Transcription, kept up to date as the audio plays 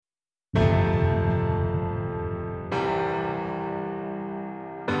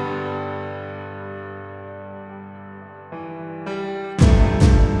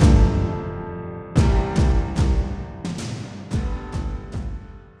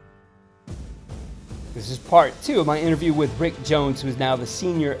This is part 2 of my interview with Rick Jones, who is now the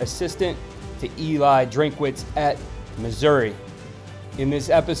senior assistant to Eli Drinkwitz at Missouri. In this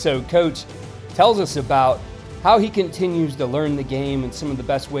episode, Coach tells us about how he continues to learn the game and some of the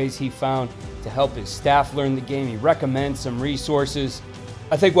best ways he found to help his staff learn the game. He recommends some resources.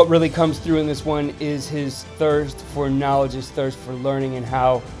 I think what really comes through in this one is his thirst for knowledge, his thirst for learning, and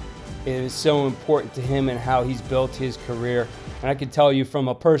how it is so important to him and how he's built his career. And I can tell you from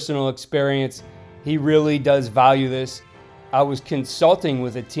a personal experience, he really does value this. I was consulting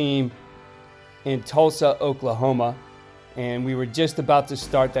with a team in Tulsa, Oklahoma, and we were just about to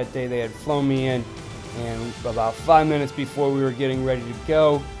start that day. They had flown me in, and about 5 minutes before we were getting ready to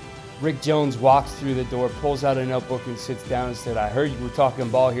go, Rick Jones walks through the door, pulls out a notebook, and sits down and said, "I heard you were talking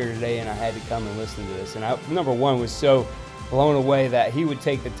ball here today, and I had to come and listen to this." And I, number one, was so blown away that he would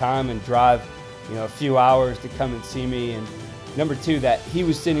take the time and drive, a few hours to come and see me. And number two, that he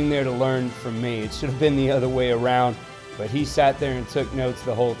was sitting there to learn from me. It should have been the other way around, but he sat there and took notes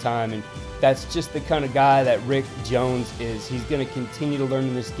the whole time. And that's just the kind of guy that Rick Jones is. He's going to continue to learn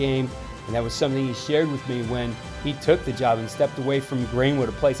in this game. And that was something he shared with me when he took the job and stepped away from Greenwood,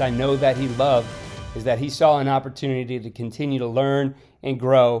 a place I know that he loved, is that he saw an opportunity to continue to learn and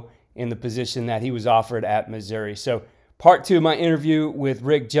grow in the position that he was offered at Missouri. So part 2 of my interview with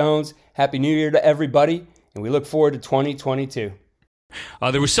Rick Jones. Happy New Year to everybody, and we look forward to 2022.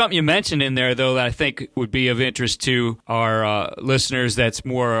 There was something you mentioned in there, though, that I think would be of interest to our listeners that's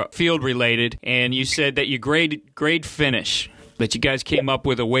more field-related, and you said that you grade finish, that you guys came up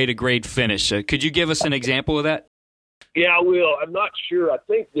with a way to grade finish. Could you give us an example of that? Yeah, I will. I'm not sure. I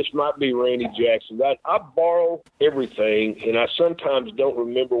think this might be Randy Jackson. I borrow everything, and I sometimes don't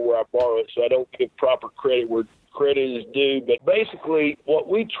remember where I borrow it, so I don't give proper credit where credit is due. But basically, what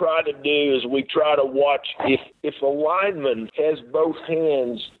we try to do is we try to watch if a lineman has both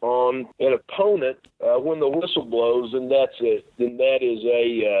hands on an opponent when the whistle blows, then that's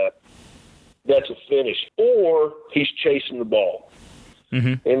a finish, or he's chasing the ball.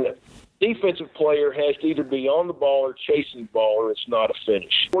 Mm-hmm. And the defensive player has to either be on the ball or chasing the ball, or it's not a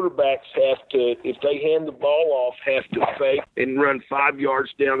finish. Quarterbacks have to, if they hand the ball off, have to fake and run 5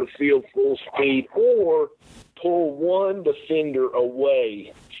 yards down the field full speed, or pull one defender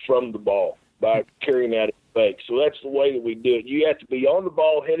away from the ball by carrying out a fake. So that's the way that we do it. You have to be on the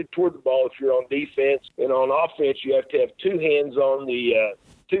ball, headed toward the ball if you're on defense, and on offense you have to have two hands on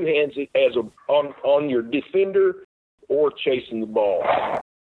your defender or chasing the ball.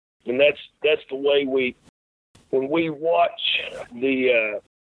 And that's the way when we watch the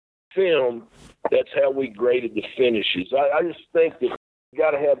film, that's how we graded the finishes. I just think that you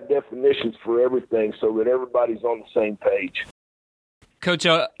got to have definitions for everything so that everybody's on the same page. Coach,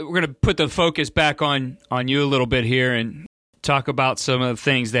 we're going to put the focus back on you a little bit here and talk about some of the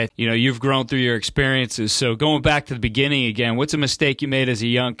things that you've grown through your experiences. So going back to the beginning again, what's a mistake you made as a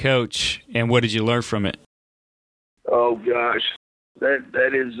young coach, and what did you learn from it? Oh gosh,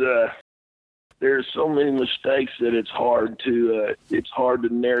 that is there's so many mistakes that it's hard to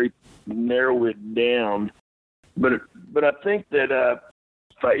narrow it down. But I think that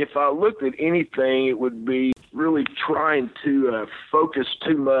if I looked at anything, it would be really trying to focus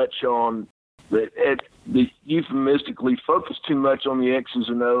too much on euphemistically focus too much on the X's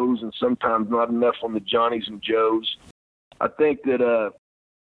and O's, and sometimes not enough on the Johnnies and Joes. I think that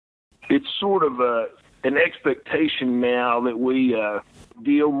it's sort of an expectation now that we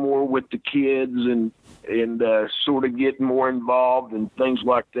deal more with the kids and sort of get more involved and things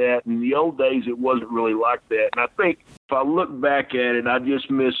like that. In the old days, it wasn't really like that. And I think if I look back at it, I just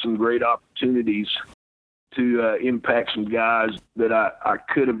missed some great opportunities to impact some guys that I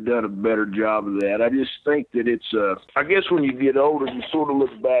could have done a better job of that. I just think that it's, I guess when you get older, you sort of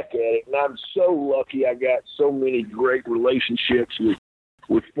look back at it. And I'm so lucky I got so many great relationships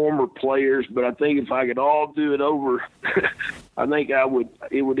with former players, but I think if I could all do it over, I think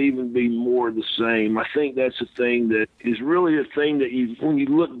it would even be more the same. I think that's a thing that is really a thing that when you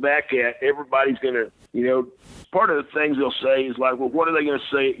look back at, everybody's going to, part of the things they'll say is like, well, what are they going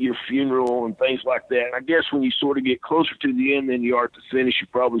to say at your funeral and things like that. And I guess when you sort of get closer to the end than you are to the finish, you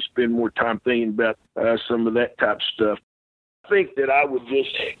probably spend more time thinking about some of that type of stuff. I think that I would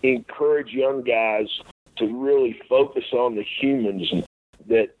just encourage young guys to really focus on the humans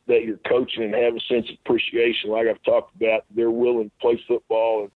that you're coaching and have a sense of appreciation. Like I've talked about, they're willing to play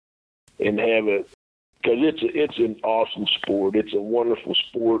football and have it, because it's an awesome sport. It's a wonderful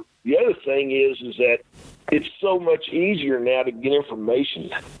sport. The other thing is that it's so much easier now to get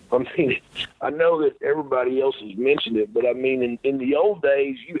information. I mean, I know that everybody else has mentioned it, but I mean, in the old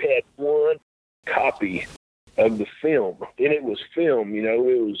days, you had one copy of the film, and it was film, it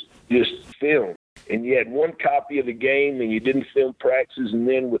was just film. and you had one copy of the game and you didn't film practices, and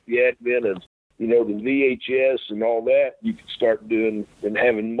then with the advent of, the VHS and all that, you could start doing and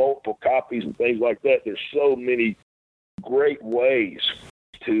having multiple copies and things like that. There's so many great ways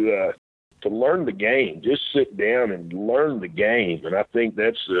to learn the game. Just sit down and learn the game, and I think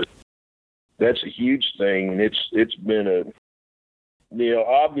that's a huge thing. And it's been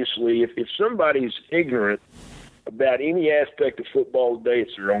obviously, if somebody's ignorant about any aspect of football today,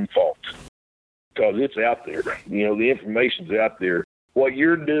 it's their own fault, because it's out there. The information's out there. What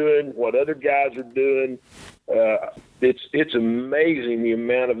you're doing, what other guys are doing, it's amazing the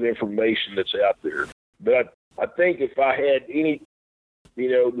amount of information that's out there. But I think if I had any,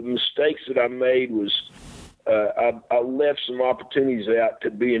 the mistakes that I made was I left some opportunities out to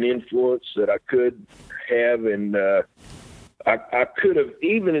be an influence that I could have, and I could have,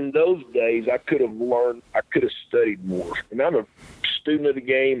 even in those days, I could have learned, I could have studied more. And I'm a student of the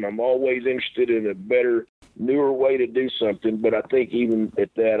game. I'm always interested in a better, newer way to do something, but I think even at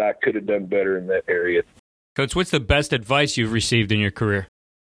that, I could have done better in that area. Coach, what's the best advice you've received in your career?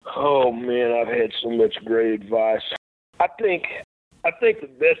 Oh, man, I've had so much great advice. I think the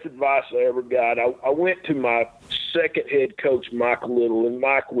best advice I ever got, I went to my second head coach, Mike Little, and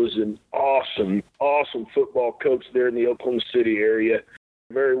Mike was an awesome, awesome football coach there in the Oklahoma City area,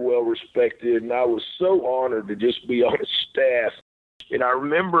 very well respected, and I was so honored to just be on his staff. And I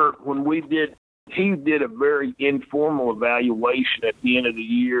remember when he did a very informal evaluation at the end of the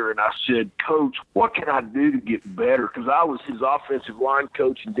year, and I said, Coach, what can I do to get better? Because I was his offensive line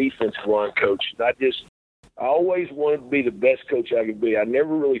coach and defensive line coach, and I always wanted to be the best coach I could be. I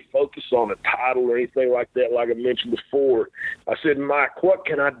never really focused on a title or anything like that, like I mentioned before. I said, Mike, what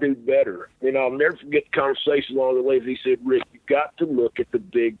can I do better? I'll never forget the conversation along the way. He said, Rick, you've got to look at the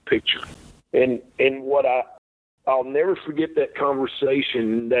big picture. And what I'll never forget that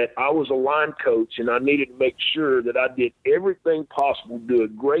conversation, that I was a line coach and I needed to make sure that I did everything possible to do a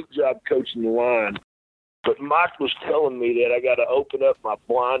great job coaching the line. But Mike was telling me that I got to open up my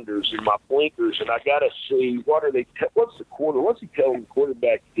blinders and my blinkers, and I got to see what's he telling the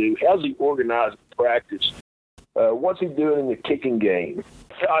quarterback to do? How's he organizing practice? What's he doing in the kicking game?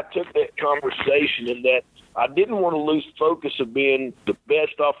 So I took that conversation in that I didn't want to lose focus of being the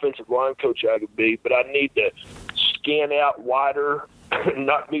best offensive line coach I could be, but I need to scan out wider,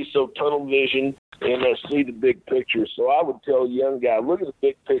 not be so tunnel vision, and see the big picture. So I would tell a young guy, look at the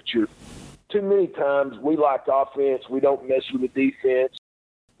big picture. Too many times we like offense, we don't mess with the defense,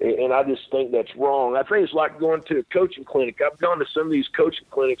 and I just think that's wrong. I think it's like going to a coaching clinic. I've gone to some of these coaching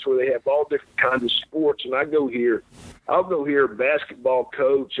clinics where they have all different kinds of sports, and I'll go hear a basketball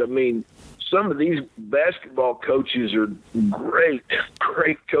coach. Some of these basketball coaches are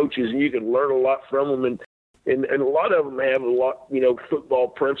great coaches, and you can learn a lot from them. And a lot of them have a lot, football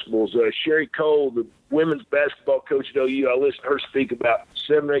principles. Sherry Cole, the women's basketball coach at OU, I listened to her speak about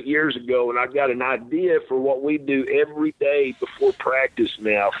 7 or 8 years ago, and I got an idea for what we do every day before practice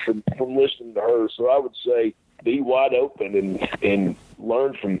now from listening to her. So I would say be wide open and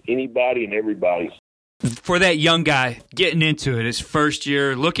learn from anybody and everybody. For that young guy getting into it, his first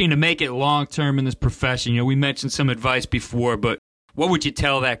year, looking to make it long-term in this profession, we mentioned some advice before, but what would you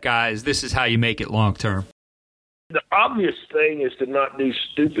tell that guy is this is how you make it long-term? The obvious thing is to not do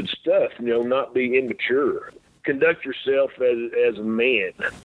stupid stuff, not be immature. Conduct yourself as a man.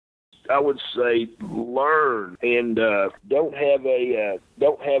 I would say learn and don't have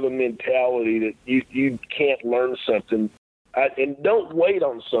a mentality that you can't learn something, and don't wait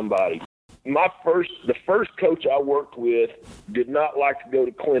on somebody. The first coach I worked with did not like to go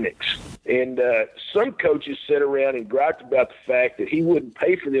to clinics, and some coaches sat around and griped about the fact that he wouldn't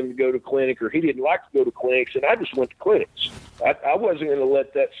pay for them to go to clinic, or he didn't like to go to clinics, and I just went to clinics. I wasn't going to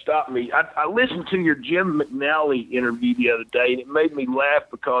let that stop me. I listened to your Jim McNally interview the other day, and it made me laugh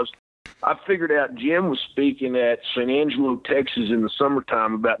because I figured out Jim was speaking at San Angelo, Texas in the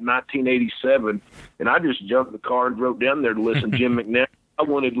summertime about 1987, and I just jumped in the car and drove down there to listen to Jim McNally. I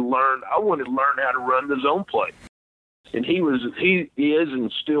wanted to learn how to run the zone play. And he is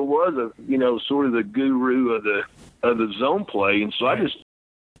and still was sort of the guru of the zone play. And so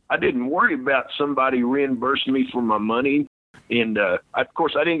I didn't worry about somebody reimbursing me for my money. And of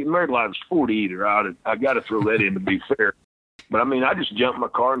course I didn't get married while I was 40 either. I got to throw that in to be fair. But I just jumped in my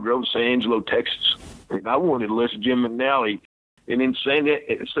car and drove to San Angelo, Texas. And I wanted to listen to Jim McNally. And in San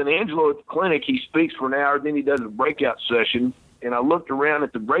Angelo at the clinic, he speaks for an hour, then he does a breakout session. And I looked around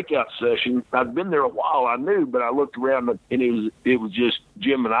at the breakout session. I'd been there a while, I knew, but I looked around and it was just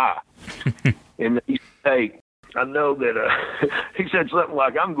Jim and I. And he said, hey, I know that he said something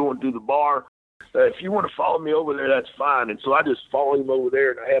like, I'm going to the bar. If you want to follow me over there, that's fine. And so I just followed him over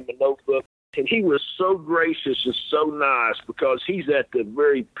there, and I had my notebook. And he was so gracious and so nice because he's at the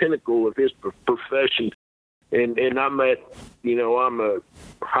very pinnacle of his profession. And I'm I'm a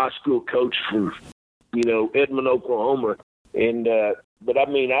high school coach from, Edmond, Oklahoma. And, but I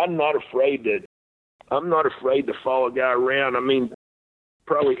mean, I'm not afraid to follow a guy around. I mean,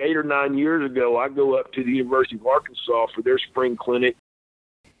 probably 8 or 9 years ago, I go up to the University of Arkansas for their spring clinic.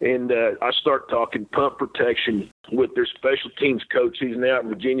 And I start talking pump protection with their special teams coach. He's now at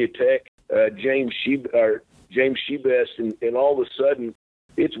Virginia Tech, James Shebest, and all of a sudden,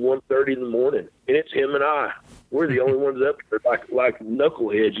 it's 1:30 in the morning, and it's him and I. We're the only ones up there, like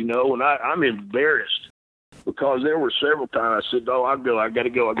knuckleheads, and I'm embarrassed because there were several times I said, I got to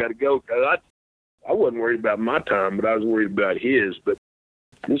go. I wasn't worried about my time, but I was worried about his. But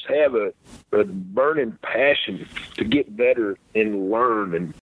just have a burning passion to get better and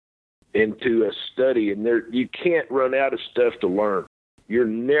learn and to study. And you can't run out of stuff to learn. You're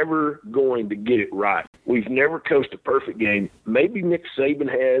never going to get it right. We've never coached a perfect game. Maybe Nick Saban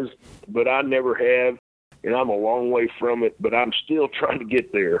has, but I never have, and I'm a long way from it. But I'm still trying to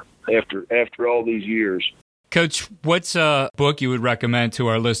get there after all these years. Coach, what's a book you would recommend to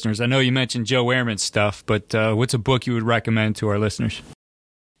our listeners? I know you mentioned Joe Ehrmann's stuff, but what's a book you would recommend to our listeners?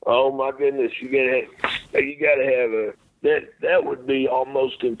 Oh my goodness, you gotta have that would be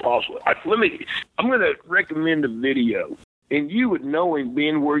almost impossible. I'm gonna recommend a video, and you would know him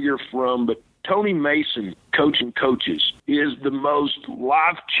being where you're from, but Tony Mason, Coaching Coaches, is the most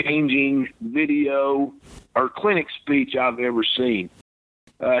life-changing video or clinic speech I've ever seen.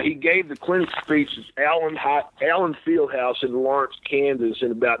 He gave the clinic speech at Allen Fieldhouse in Lawrence, Kansas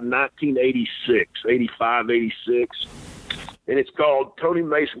in about 85, 86. And it's called Tony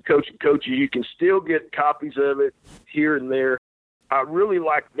Mason Coaching Coaches. You can still get copies of it here and there. I really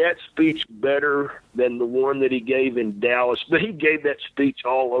like that speech better than the one that he gave in Dallas. But he gave that speech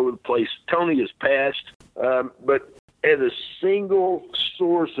all over the place. Tony has passed. But as a single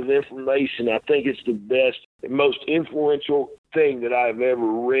source of information, I think it's the best and most influential thing that I've ever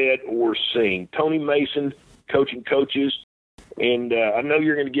read or seen. Tony Mason, Coaching Coaches. And I know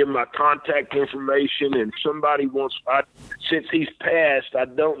you're going to give him my contact information, and somebody since he's passed, I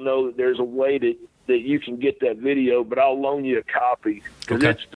don't know that there's a way that you can get that video, but I'll loan you a copy. Because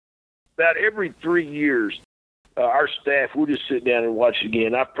It's about every 3 years, our staff, we'll just sit down and watch it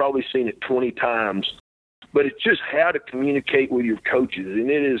again. I've probably seen it 20 times. But it's just how to communicate with your coaches, and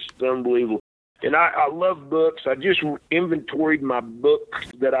it is unbelievable. And I love books. I just inventoried my book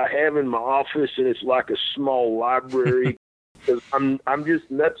that I have in my office, and it's like a small library. Because I'm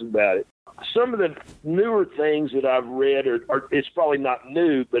just nuts about it. Some of the newer things that I've read are it's probably not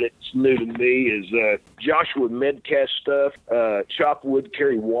new, but it's new to me, is Joshua Medcalf stuff, Chop Wood,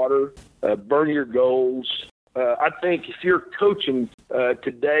 Carry Water, Burn Your Goals. I think if you're coaching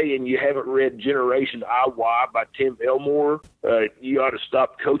today and you haven't read Generation IY by Tim Elmore, you ought to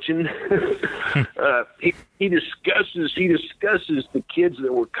stop coaching. He discusses the kids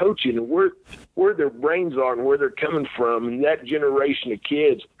that we're coaching and where their brains are and where they're coming from, and that generation of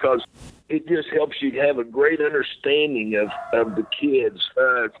kids, because it just helps you have a great understanding of the kids.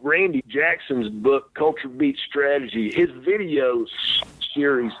 Randy Jackson's book, Culture Beats Strategy, his videos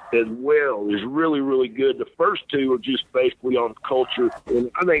series as well is really, really good. The first two are just basically on culture,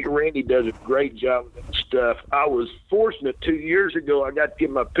 and I think Randy does a great job with that stuff. I was fortunate 2 years ago, I got to get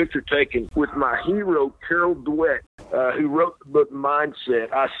my picture taken with my hero, Carol Dweck, who wrote the book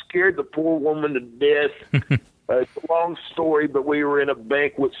Mindset. I scared the poor woman to death. It's a long story, but we were in a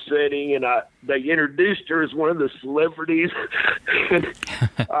banquet setting, and they introduced her as one of the celebrities.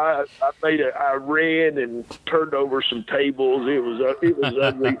 I ran and turned over some tables. It was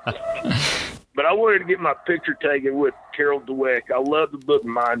ugly. But I wanted to get my picture taken with Carol Dweck. I love the book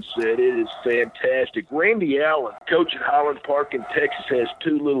Mindset. It is fantastic. Randy Allen, coach at Highland Park in Texas, has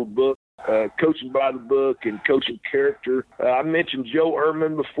 2 little books. Coaching by the Book and Coaching Character. I mentioned Joe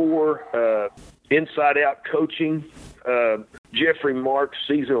Ehrmann before, Inside Out Coaching, Jeffrey Marks,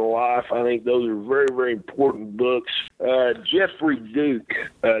 Season of Life. I think those are very, very important books. Jeffrey Duke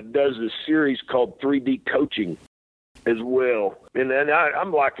does a series called 3D Coaching as well. And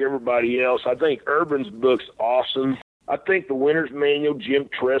I'm like everybody else. I think Urban's book's awesome. I think The Winner's Manual, Jim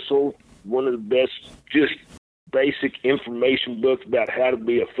Tressel, one of the best just basic information books about how to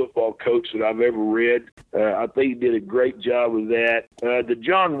be a football coach that I've ever read. I think he did a great job with that. The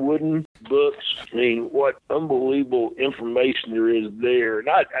John Wooden books, I mean, what unbelievable information there is there. And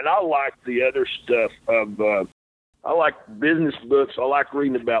I like the other stuff I like business books. I like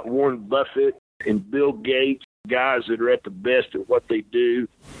reading about Warren Buffett and Bill Gates, guys that are at the best at what they do.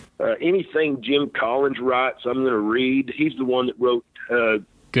 Anything Jim Collins writes, I'm going to read. He's the one that wrote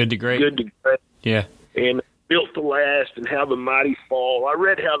Good to Great. Good to Great. Yeah. And Built to Last and How the Mighty Fall. I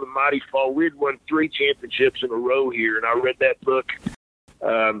read How the Mighty Fall. We'd won 3 championships in a row here, and I read that book,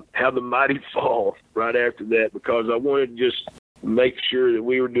 How the Mighty Fall, right after that, because I wanted to just make sure that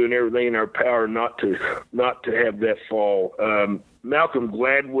we were doing everything in our power not to have that fall. Malcolm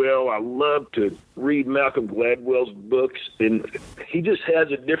Gladwell, I love to read Malcolm Gladwell's books, and he just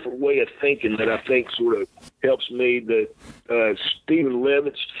has a different way of thinking that I think sort of helps me. The Stephen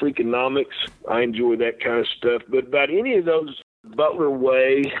Levitt's Freakonomics, I enjoy that kind of stuff. But about any of those, Butler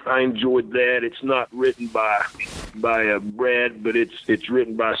Way, I enjoyed that. It's not written by Brad, but it's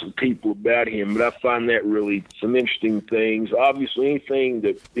written by some people about him. But I find that really some interesting things. Obviously, anything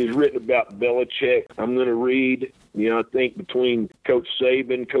that is written about Belichick, I'm going to read. I think between Coach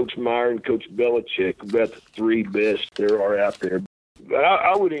Saban, Coach Meyer, and Coach Belichick, about the 3 best there are out there. But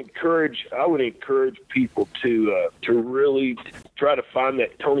I would encourage people to really try to find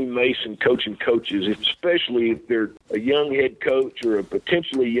that Tony Mason coaching coaches, especially if they're a young head coach or a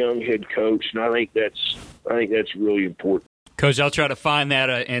potentially young head coach. And I think that's really important. Coach, I'll try to find that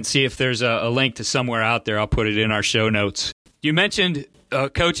and see if there's a link to somewhere out there. I'll put it in our show notes. You mentioned a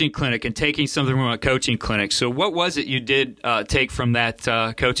coaching clinic and taking something from a coaching clinic. So what was it you did take from that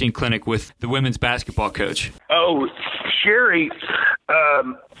coaching clinic with the women's basketball coach? Oh, Sherry,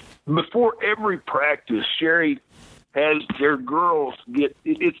 before every practice, Sherry has their girls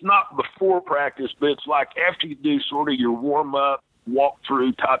it's not before practice, but it's like after you do sort of your warm-up,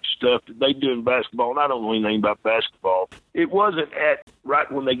 walk-through type stuff that they do in basketball, and I don't know anything about basketball. It wasn't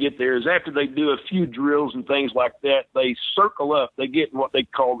right when they get there. It's after they do a few drills and things like that, they circle up. They get in what they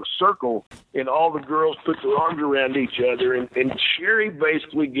call the circle, and all the girls put their arms around each other, and Sherry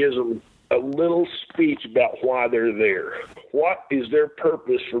basically gives them a little speech about why they're there. What is their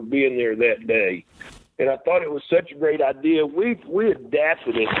purpose for being there that day? And I thought it was such a great idea. We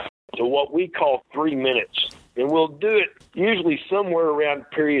adapted it to what we call 3 minutes. And we'll do it usually somewhere around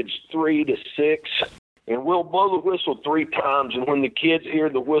periods 3 to 6. And we'll blow the whistle 3 times. And when the kids hear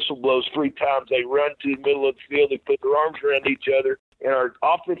the whistle blows 3 times, they run to the middle of the field. They put their arms around each other. And our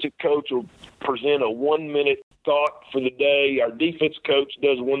offensive coach will present a 1-minute thought for the day. Our defense coach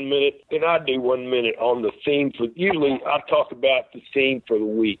does 1 minute. And I do 1 minute on the theme. Usually I talk about the theme for the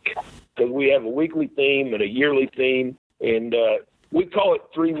week, because we have a weekly theme and a yearly theme. And we call it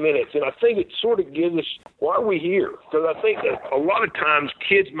 3 minutes, and I think it sort of gives us, why are we here? Because I think that a lot of times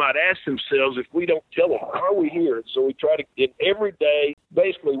kids might ask themselves if we don't tell them, why are we here? And so we try to get every day.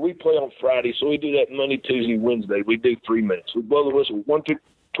 Basically, we play on Friday, so we do that Monday, Tuesday, Wednesday. We do 3 minutes. We blow the whistle, 1, 2,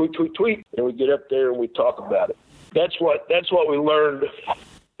 tweet, tweet, tweet, and we get up there and we talk about it. That's what we learned.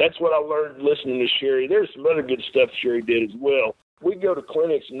 That's what I learned listening to Sherry. There's some other good stuff Sherry did as well. We go to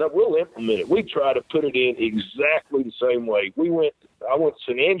clinics and we'll implement it. We try to put it in exactly the same way. I went to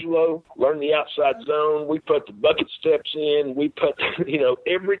San Angelo, learned the outside zone. We put the bucket steps in. We put,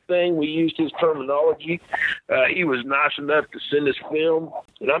 everything. We used his terminology. He was nice enough to send us film.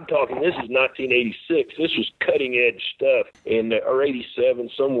 And I'm talking, this is 1986. This was cutting edge stuff, or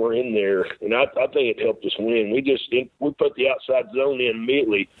 87, somewhere in there. And I think it helped us win. We put the outside zone in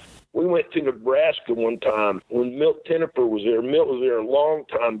immediately. We went to Nebraska one time when Milt Tennifer was there. Milt was there a long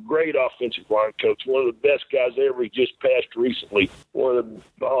time, great offensive line coach, one of the best guys ever. He just passed recently. He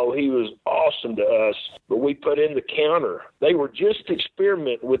was awesome to us. But we put in the counter. They were just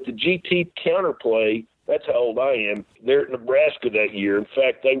experimenting with the GT counter play. That's how old I am. They're at Nebraska that year. In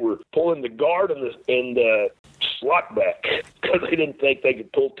fact, they were pulling the guard and the slot back because they didn't think they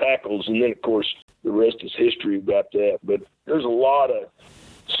could pull tackles. And then, of course, the rest is history about that. But there's a lot of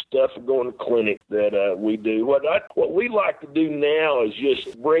stuff going to clinic that we do. What we like to do now is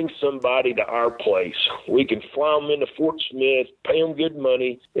just bring somebody to our place. We can fly them into Fort Smith, pay them good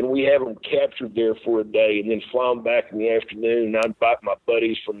money, and we have them captured there for a day, and then fly them back in the afternoon. And I invite my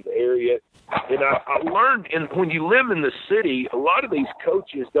buddies from the area. And I learned, and when you live in the city, a lot of these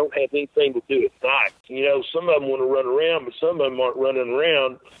coaches don't have anything to do at night. Some of them want to run around, but some of them aren't running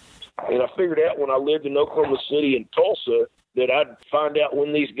around. And I figured out when I lived in Oklahoma City and Tulsa that I'd find out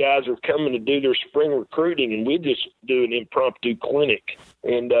when these guys are coming to do their spring recruiting, and we'd just do an impromptu clinic.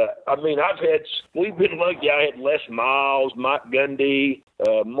 And, we've been lucky. I had Les Miles, Mike Gundy,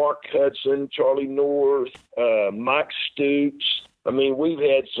 Mark Hudson, Charlie North, Mike Stoops. We've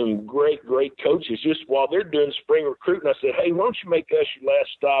had some great, great coaches just while they're doing spring recruiting. I said, hey, why don't you make us your last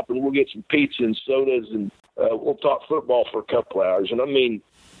stop, and we'll get some pizza and sodas, and we'll talk football for a couple hours. And,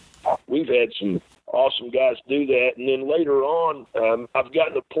 we've had some awesome guys do that. And then later on, I've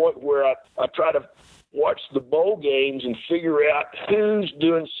gotten to the point where I try to watch the bowl games and figure out who's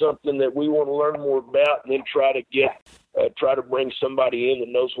doing something that we want to learn more about, and then try to get try to bring somebody in that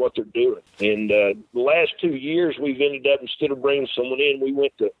knows what they're doing. And the last 2 years, we've ended up, instead of bringing someone in, we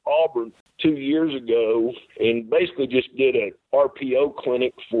went to Auburn 2 years ago and basically just did a RPO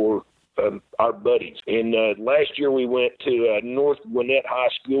clinic for our buddies. And last year we went to North Gwinnett High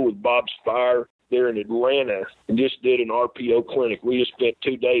School with Bob Spire there in Atlanta and just did an RPO clinic. We just spent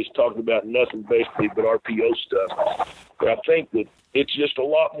 2 days talking about nothing basically but RPO stuff. But I think that it's just a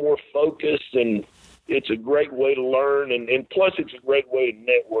lot more focused, and it's a great way to learn, and plus it's a great way to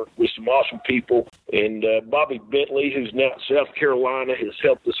network with some awesome people. And Bobby Bentley, who's now in South Carolina, has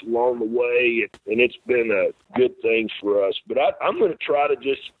helped us along the way, and it's been a good thing for us. But I'm going to try to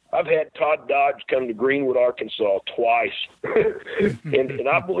I've had Todd Dodge come to Greenwood, Arkansas twice, and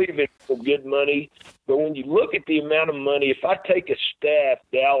I believe it's for good money. But when you look at the amount of money, if I take a staff,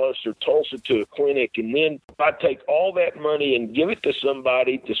 Dallas or Tulsa, to a clinic, and then I take all that money and give it to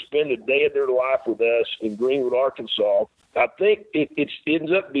somebody to spend a day of their life with us in Greenwood, Arkansas, I think it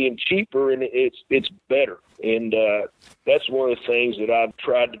ends up being cheaper and it's better. And that's one of the things that I've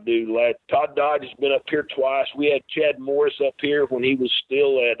tried to do. Todd Dodge has been up here twice. We had Chad Morris up here when he was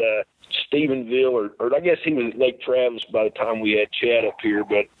still at Stephenville, or I guess he was at Lake Travis by the time we had Chad up here.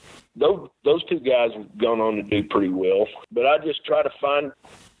 But those two guys have gone on to do pretty well. But I just try to find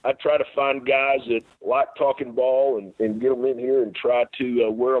guys that like talking ball and get them in here and try to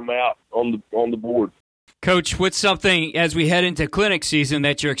wear them out on the board. Coach, what's something as we head into clinic season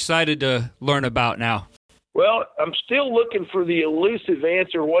that you're excited to learn about now? Well, I'm still looking for the elusive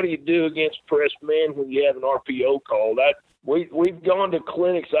answer. What do you do against press man when you have an RPO call? We've gone to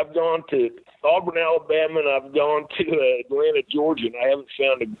clinics. I've gone to Auburn, Alabama, and I've gone to Atlanta, Georgia, and I haven't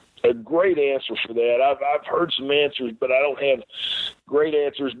found a great answer for that. I've heard some answers, but I don't have great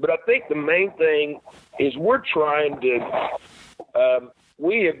answers. But I think the main thing is we're trying to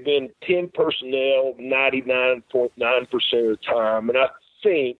we have been 10 personnel 99.9% of the time, and I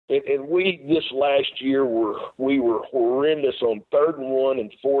think, and we this last year we were horrendous on 3rd and 1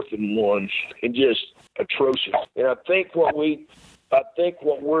 and 4th and 1, and just atrocious. And I think what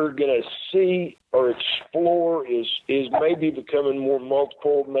we're going to see or explore is maybe becoming more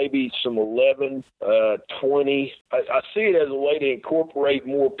multiple, maybe some 11, 20. I see it as a way to incorporate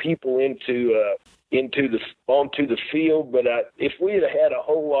more people onto the field. But if we had had a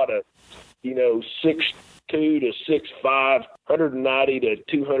whole lot of 6'2" to 6'5", 190 to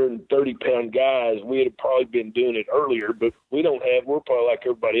 230 pound guys, we'd have probably been doing it earlier. But we're probably like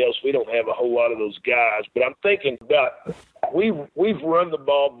everybody else. We don't have a whole lot of those guys. But I'm thinking about we've run the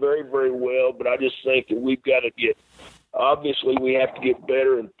ball very, very well. But I just think that we've got to obviously we have to get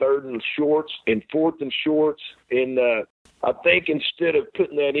better in 3rd and shorts and 4th and shorts. And I think instead of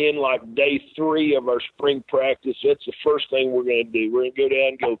putting that in like day 3 of our spring practice, that's the first thing we're going to do. We're going to go down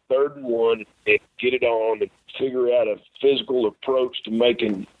and go 3rd and 1 and get it on and figure out a physical approach to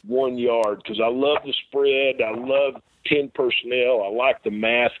making 1 yard, because I love the spread. I love 10 personnel. I like the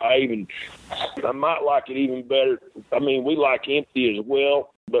math. I might like it even better. I mean, we like empty as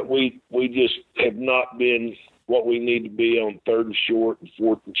well, but we just have not been what we need to be on 3rd and short and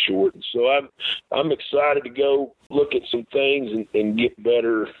 4th and short. And so I'm excited to go look at some things and get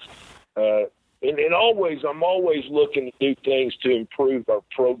better. And I'm always looking to do things to improve our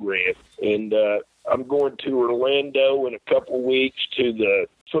program. And I'm going to Orlando in a couple of weeks to the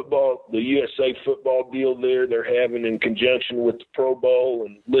USA football deal there they're having in conjunction with the Pro Bowl,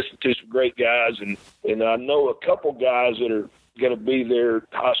 and listen to some great guys. And I know a couple guys that are going to be there,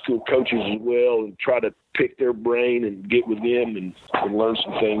 high school coaches as well, and try to pick their brain and get with them and learn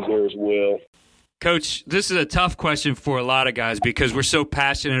some things there as well. Coach, this is a tough question for a lot of guys because we're so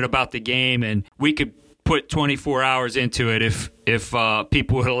passionate about the game, and we could put 24 hours into it if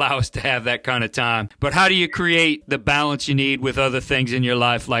people would allow us to have that kind of time. But how do you create the balance you need with other things in your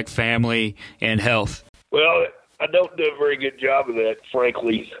life like family and health? Well, I don't do a very good job of that,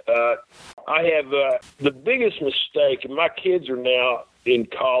 frankly. I have the biggest mistake, and my kids are now in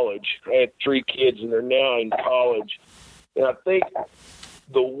college. I had 3 kids, and they're now in college. And I think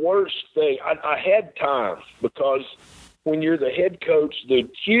the worst thing, I had time, because when you're the head coach, the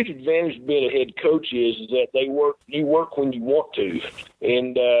huge advantage of being a head coach is that you work when you want to.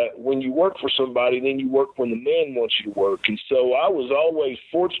 And when you work for somebody, then you work when the man wants you to work. And so I was always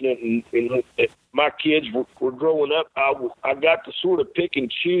fortunate in my kids were growing up. I got to sort of pick and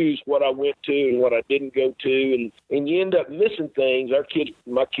choose what I went to and what I didn't go to. And you end up missing things.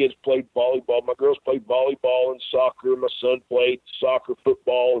 My kids played volleyball. My girls played volleyball and soccer. My son played soccer,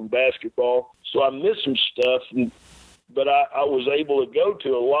 football, and basketball. So I missed some stuff. But I was able to go to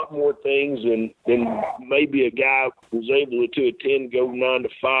a lot more things than maybe a guy was able to attend, go 9 to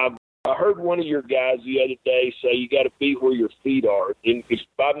 5. I heard one of your guys the other day say you got to be where your feet are. And if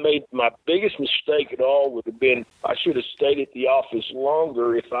I made my biggest mistake at all would have been I should have stayed at the office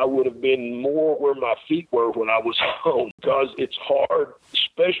longer if I would have been more where my feet were when I was home, because it's hard,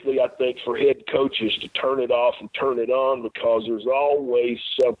 especially I think for head coaches, to turn it off and turn it on, because there's always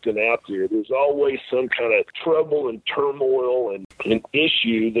something out there. There's always some kind of trouble and turmoil and an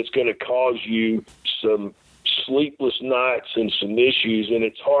issue that's going to cause you some sleepless nights and some issues, and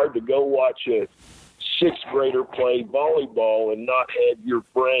it's hard to go watch a sixth grader play volleyball and not have your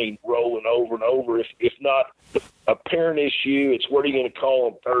brain rolling over and over. If not a parent issue, it's what are you going to call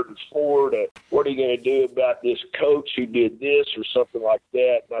on third and fourth? What are you going to do about this coach who did this or something like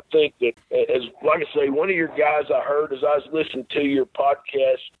that? And I think that, as like I say, one of your guys I heard as I was listening to your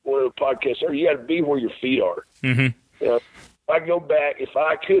podcast, one of the podcasts, you got to be where your feet are. Mm-hmm. If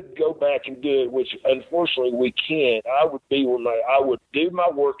I could go back and do it, which unfortunately we can't, I would be I would do my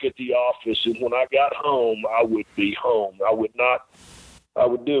work at the office, and when I got home, I would be home. I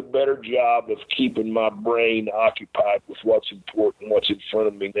would do a better job of keeping my brain occupied with what's important, what's in front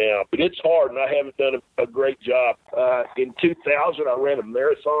of me now. But it's hard, and I haven't done a great job. In 2000, I ran a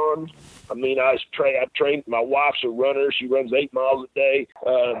marathon. I mean, I trained. My wife's a runner. She runs 8 miles a day.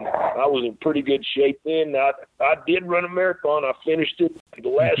 I was in pretty good shape then. I did run a marathon. I finished it. The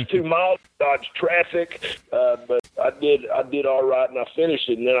last 2 miles, dodged traffic, but I did all right, and I finished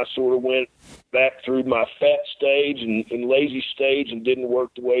it. And then I sort of went back through my fat stage and lazy stage and didn't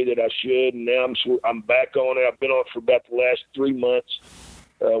work the way that I should. And now I'm back on it. I've been on it for about the last 3 months.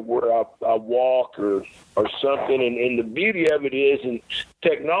 Where I walk or something. And the beauty of it is, and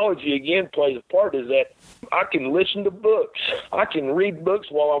technology, again, plays a part, is that I can listen to books. I can read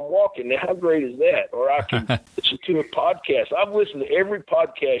books while I'm walking. Now, how great is that? Or I can listen to a podcast. I've listened to every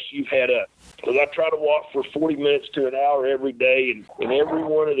podcast you've had up, because I try to walk for 40 minutes to an hour every day, and every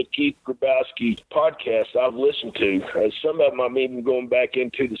one of the Keith Grabowski podcasts I've listened to. Some of them I'm even going back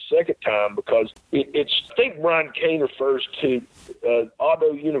into the second time, because it's, I think Brian Cain refers to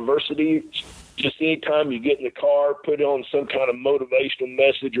Auto University. Just anytime you get in the car, put on some kind of motivational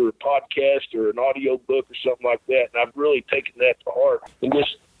message or a podcast or an audio book or something like that. And I've really taken that to heart. And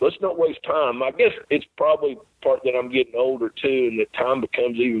just let's not waste time. I guess it's probably part that I'm getting older too, and that time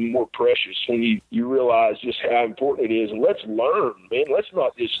becomes even more precious when you realize just how important it is. And let's learn, man. Let's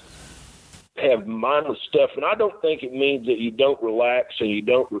not just have mindless stuff. And I don't think it means that you don't relax and you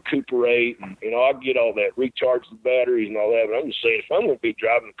don't recuperate. And I get all that, recharge the batteries and all that. But I'm just saying, if I'm going to be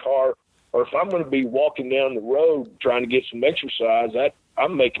driving a car, or if I'm going to be walking down the road trying to get some exercise,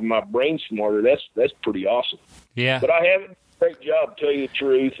 I'm making my brain smarter. That's pretty awesome. Yeah. But I haven't done a great job, to tell you the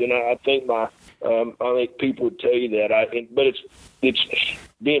truth, and I think I think people would tell you that. But it's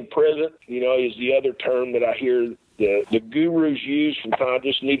being present, is the other term that I hear the gurus use from time. I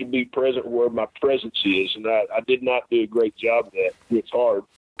just need to be present where my presence is, and I did not do a great job of that. It's hard.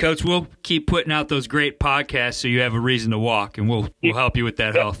 Coach, we'll keep putting out those great podcasts so you have a reason to walk, and we'll help you with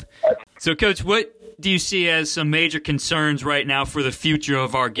that health. So, Coach, what do you see as some major concerns right now for the future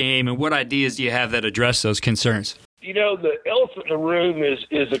of our game, and what ideas do you have that address those concerns? The elephant in the room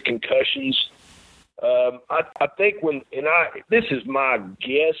is the concussions. I think this is my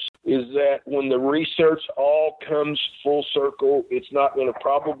guess, is that when the research all comes full circle, it's not going to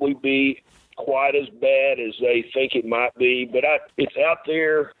probably be quite as bad as they think it might be, but it's out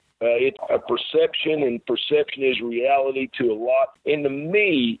there. It's a perception, and perception is reality to a lot. And to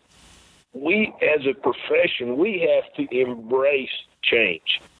me, we as a profession, we have to embrace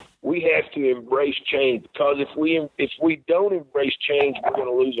change. We have to embrace change, because if we don't embrace change, we're going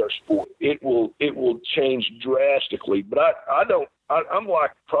to lose our sport. It will change drastically. But I'm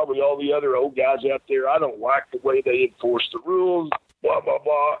like probably all the other old guys out there. I don't like the way they enforce the rules, blah, blah,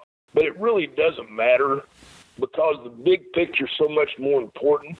 blah. But it really doesn't matter, because the big picture is so much more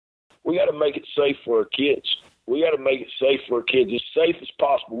important. We got to make it safe for our kids. We got to make it safe for our kids, as safe as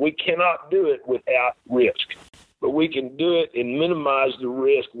possible. We cannot do it without risk, but we can do it and minimize the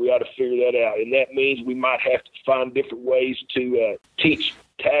risk. We got to figure that out, and that means we might have to find different ways to teach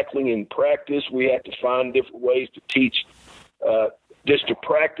tackling in practice. We have to find different ways to teach just to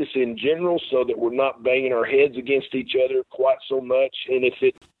practice in general, so that we're not banging our heads against each other quite so much. And if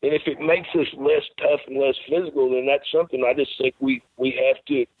it makes us less tough and less physical, then that's something I just think we have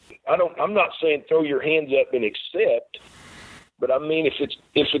to. I'm not saying throw your hands up and accept, but I mean if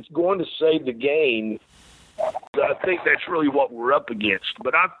it's going to save the game, I think that's really what we're up against.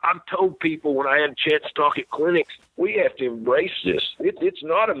 But I've told people when I had a chance to talk at clinics, we have to embrace this. It's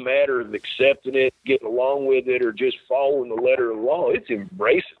not a matter of accepting it, getting along with it, or just following the letter of the law. It's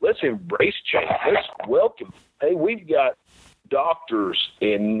embrace it. Let's embrace change. Let's welcome. Hey, we've got doctors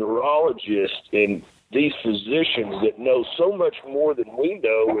and neurologists and these physicians that know so much more than we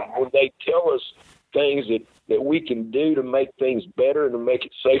know, and when they tell us things that we can do to make things better and to make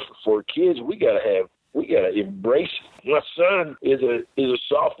it safer for our kids, we gotta embrace it. My son is a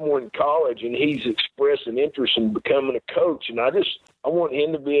sophomore in college, and he's expressed an interest in becoming a coach, and I want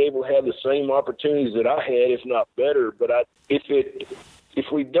him to be able to have the same opportunities that I had, if not better. But if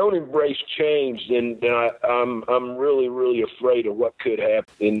we don't embrace change, then I'm really, really afraid of what could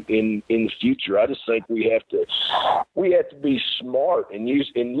happen in the future. I just think we have to be smart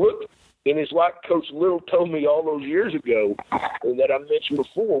and look. And it's like Coach Little told me all those years ago, and that I mentioned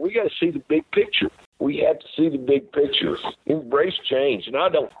before. We got to see the big picture. We have to see the big picture. Embrace change, and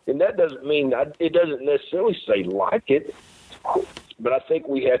that doesn't mean it doesn't necessarily say like it, but I think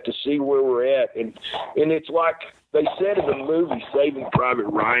we have to see where we're at. And it's like they said in the movie Saving Private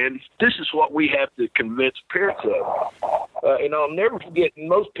Ryan, this is what we have to convince parents of. And I'll never forget,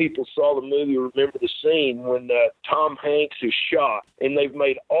 most people saw the movie, remember the scene when Tom Hanks is shot, and they've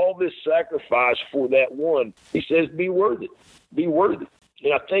made all this sacrifice for that one. He says, be worthy. Be worthy.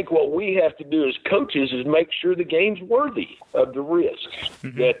 And I think what we have to do as coaches is make sure the game's worthy of the risk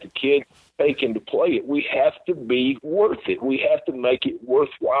that the kid taking to play it. We have to be worth it. We have to make it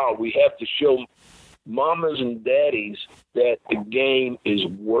worthwhile. We have to show mamas and daddies that the game is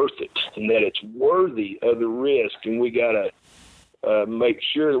worth it and that it's worthy of the risk. And we got to make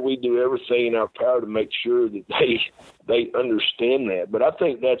sure that we do everything in our power to make sure that they understand that. But I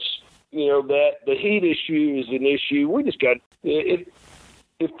think that's, that the heat issue is an issue. We just got it.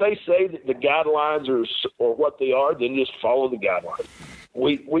 If they say that the guidelines are what they are, then just follow the guidelines.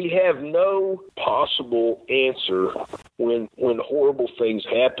 We have no possible answer when horrible things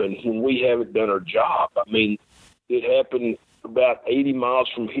happen when we haven't done our job. I mean, it happened about 80 miles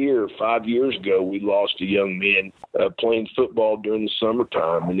from here 5 years ago. We lost a young man playing football during the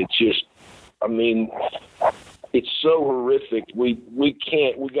summertime, and it's just, it's so horrific. We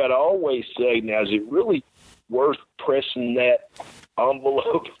got to always say, now, is it really worth pressing that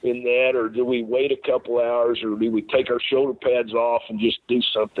envelope in that, or do we wait a couple hours, or do we take our shoulder pads off and just do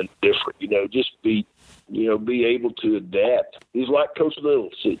something different? Just be able to adapt. He's like Coach Little,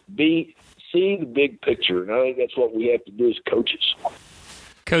 see the big picture, and I think that's what we have to do as coaches.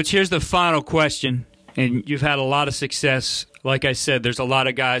 Coach, here's the final question, and you've had a lot of success. Like I said, there's a lot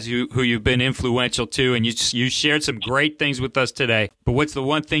of guys who you've been influential to, and you shared some great things with us today. But what's the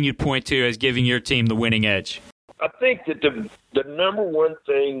one thing you'd point to as giving your team the winning edge? I think that the number one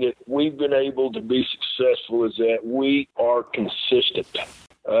thing that we've been able to be successful is that we are consistent.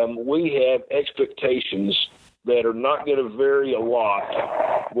 We have expectations that are not going to vary a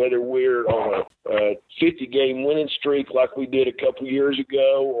lot, whether we're on a 50-game winning streak like we did a couple years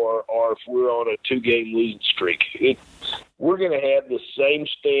ago or if we're on a 2-game losing streak. We're going to have the same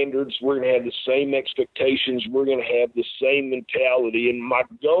standards. We're going to have the same expectations. We're going to have the same mentality. And my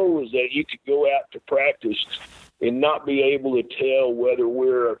goal is that you could go out to practice and not be able to tell whether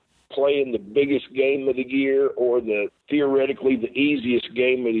we're playing the biggest game of the year or theoretically the easiest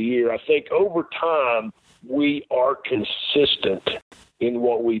game of the year. I think over time we are consistent in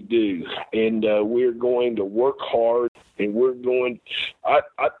what we do, and we're going to work hard, and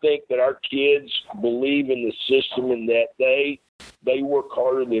I think that our kids believe in the system and that they work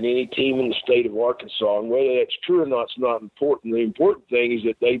harder than any team in the state of Arkansas. And whether that's true or not is not important. The important thing is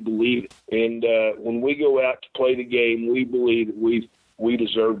that they believe it. And when we go out to play the game, we believe that we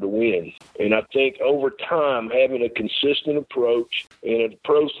deserve to win. And I think over time, having a consistent approach and an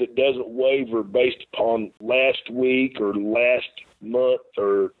approach that doesn't waver based upon last week or last month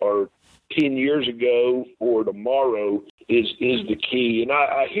or 10 years ago or tomorrow is the key. And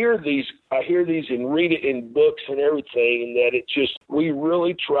I hear these and read it in books and everything, and that it's just, we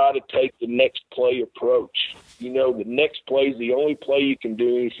really try to take the next play approach. The next play is the only play you can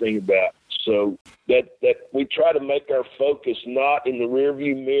do anything about. So that we try to make our focus not in the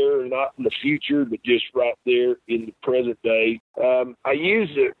rearview mirror, not in the future, but just right there in the present day. I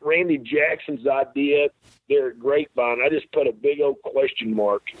used Randy Jackson's idea there at Grapevine. I just put a big old question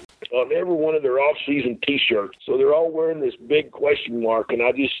mark on every one of their off-season T-shirts. So they're all wearing this big question mark, and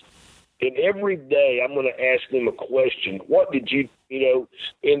and every day I'm going to ask them a question. What did you,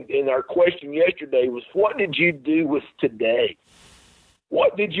 and our question yesterday was, what did you do with today?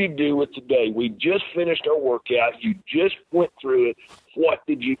 What did you do with today? We just finished our workout. You just went through it. What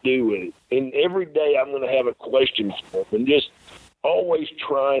did you do with it? And every day I'm going to have a question for them, and just always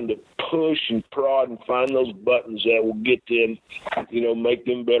trying to push and prod and find those buttons that will get them, make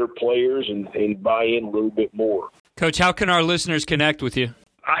them better players and buy in a little bit more. Coach, how can our listeners connect with you?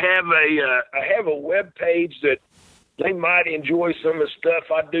 I have a web page that they might enjoy some of the stuff.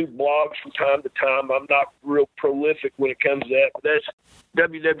 I do blogs from time to time. I'm not real prolific when it comes to that, but that's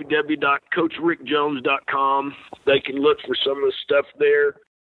www.coachrickjones.com. They can look for some of the stuff there.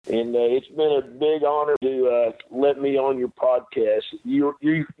 And it's been a big honor to let me on your podcast. You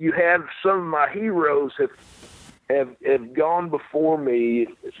have some of my heroes have gone before me,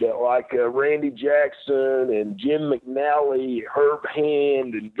 like Randy Jackson and Jim McNally, Herb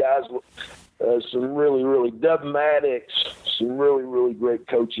Hand, and guys, some really, really, Dub Maddox, some really, really great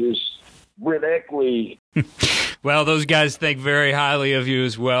coaches, Brent Eckley. Well, those guys think very highly of you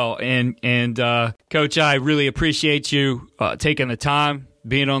as well. And Coach, I really appreciate you taking the time,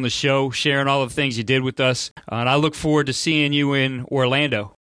 being on the show, sharing all the things you did with us. And I look forward to seeing you in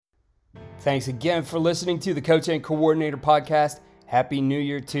Orlando. Thanks again for listening to the Coach and Coordinator podcast. Happy New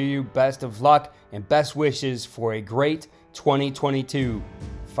Year to you. Best of luck and best wishes for a great 2022.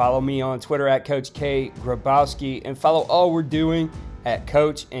 Follow me on Twitter at Coach K. Grabowski and follow all we're doing at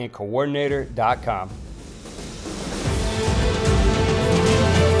coachandcoordinator.com.